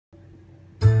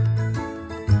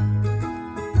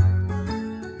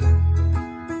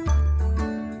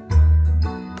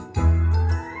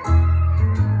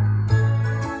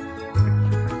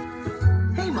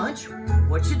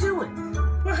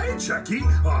Chucky.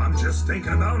 I'm just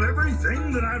thinking about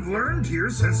everything that I've learned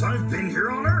here since I've been here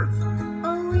on Earth.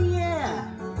 Oh, yeah.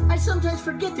 I sometimes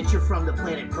forget that you're from the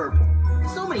planet Purple.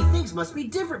 So many things must be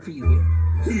different for you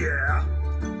here. Yeah.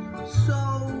 So,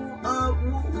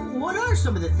 what are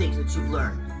some of the things that you've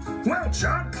learned? Well,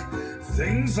 Chuck,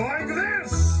 things like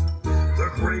this. The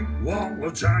Great Wall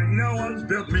of China was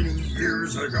built many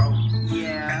years ago.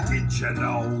 Yeah. And did you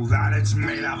know that it's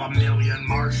made of 1,000,000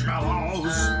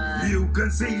 marshmallows? You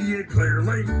can see it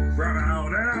clearly from out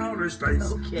in outer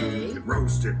space. Okay.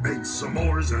 Roast it, bake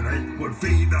s'mores, and it would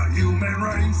feed the human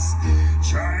race.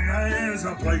 China is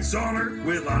a place on Earth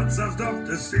with lots of stuff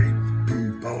to see.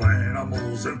 People,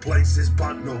 animals, and places,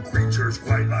 but no creatures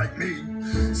quite like me.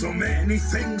 So many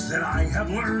things that I have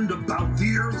learned about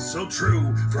the Earth, so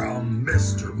true. From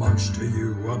Mr. Munch to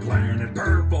you, a Planet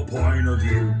Purple point of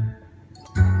view.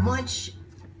 Munch,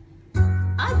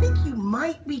 I think you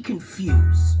might be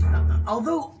confused.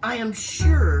 Although I am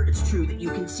sure it's true that you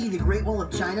can see the Great Wall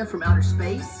of China from outer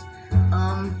space,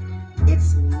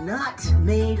 it's not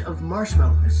made of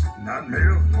marshmallows. Not made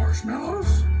of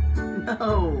marshmallows?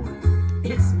 No,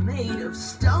 it's made of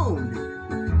stone.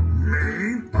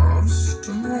 Made of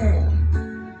stone.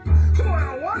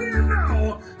 Well, what do you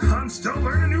know? I'm still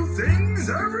learning new things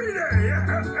every day.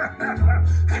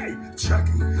 Hey,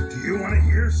 Chucky, do you want to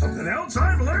hear something else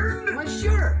I've learned? Why,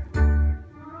 sure.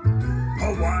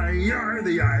 Hawaii are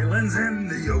the islands in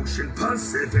the ocean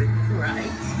Pacific. Right.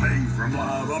 Made from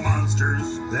lava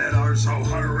monsters that are so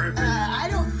horrific. I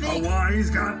don't think...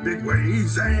 Hawaii's got big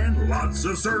waves and lots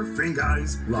of surfing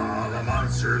guys. Lava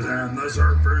monsters and the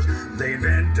surfers, they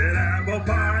invented apple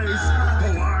pies.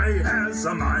 Hawaii has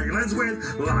some islands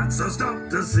with lots of stuff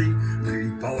to see.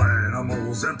 People,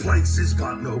 animals, and places,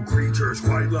 but no creatures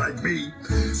quite like me.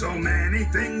 So many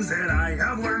things that I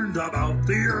have learned about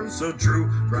the Earth, so true.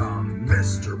 From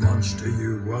Mr. Munch to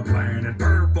you, a Planet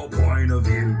Purple point of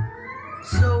view.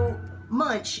 So,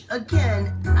 Munch,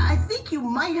 again, I think you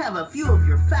might have a few of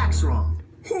your facts wrong.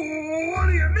 What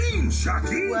do you mean,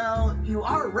 Chucky? Well, you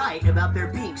are right about there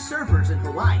being surfers in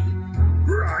Hawaii.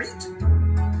 Right.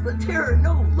 But there are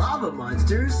no lava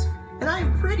monsters. And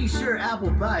I'm pretty sure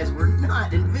apple pies were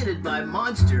not invented by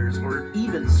monsters or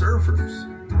even surfers.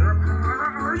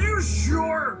 Are you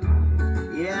sure?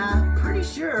 Yeah, pretty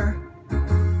sure.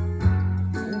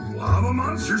 Lava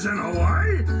monsters in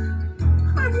Hawaii?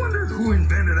 I wonder who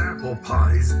invented apple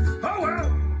pies. Oh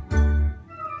well.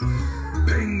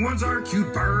 Penguins are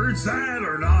cute birds that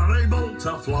are not able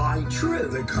to fly. True.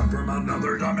 They come from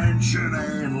another dimension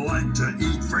and like to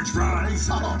eat French fries.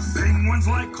 False. Penguins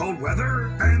like cold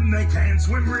weather and they can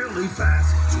swim really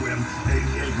fast. Swim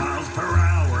 88 miles per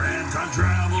hour and time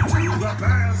travel to the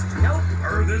past. Nope.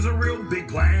 Earth is a real big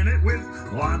planet with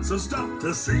lots of stuff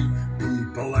to see.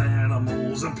 People,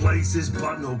 animals, and places,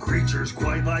 but no creatures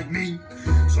quite like me.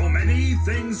 So many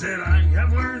things that I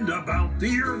have learned about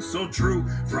the Earth, so true.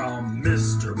 From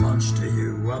Mr. Munch to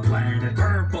you, a Planet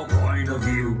Purple point of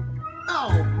view.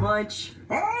 Oh, Munch.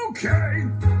 Okay,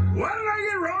 what did I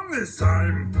get wrong this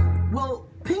time? Well,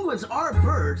 penguins are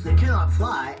birds that cannot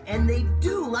fly, and they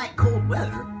do like cold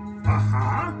weather.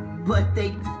 Uh-huh. But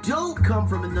they don't come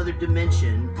from another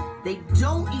dimension, they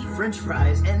don't eat French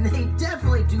fries, and they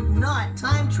definitely do not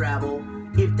time travel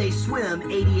if they swim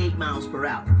 88 miles per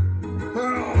hour.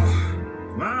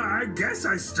 Oh, well, I guess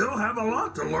I still have a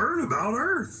lot to learn about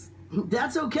Earth.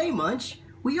 That's okay, Munch.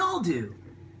 We all do.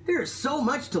 There is so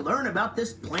much to learn about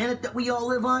this planet that we all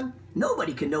live on.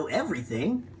 Nobody can know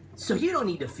everything, so you don't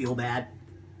need to feel bad.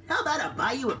 How about I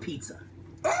buy you a pizza?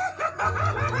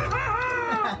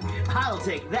 I'll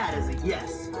take that as a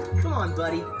yes. Come on,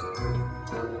 buddy.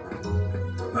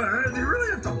 Do you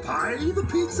really have to buy the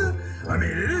pizza? I mean,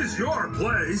 it is your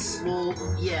place. Well,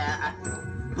 yeah,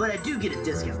 but I do get a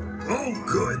discount. Oh,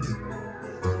 good.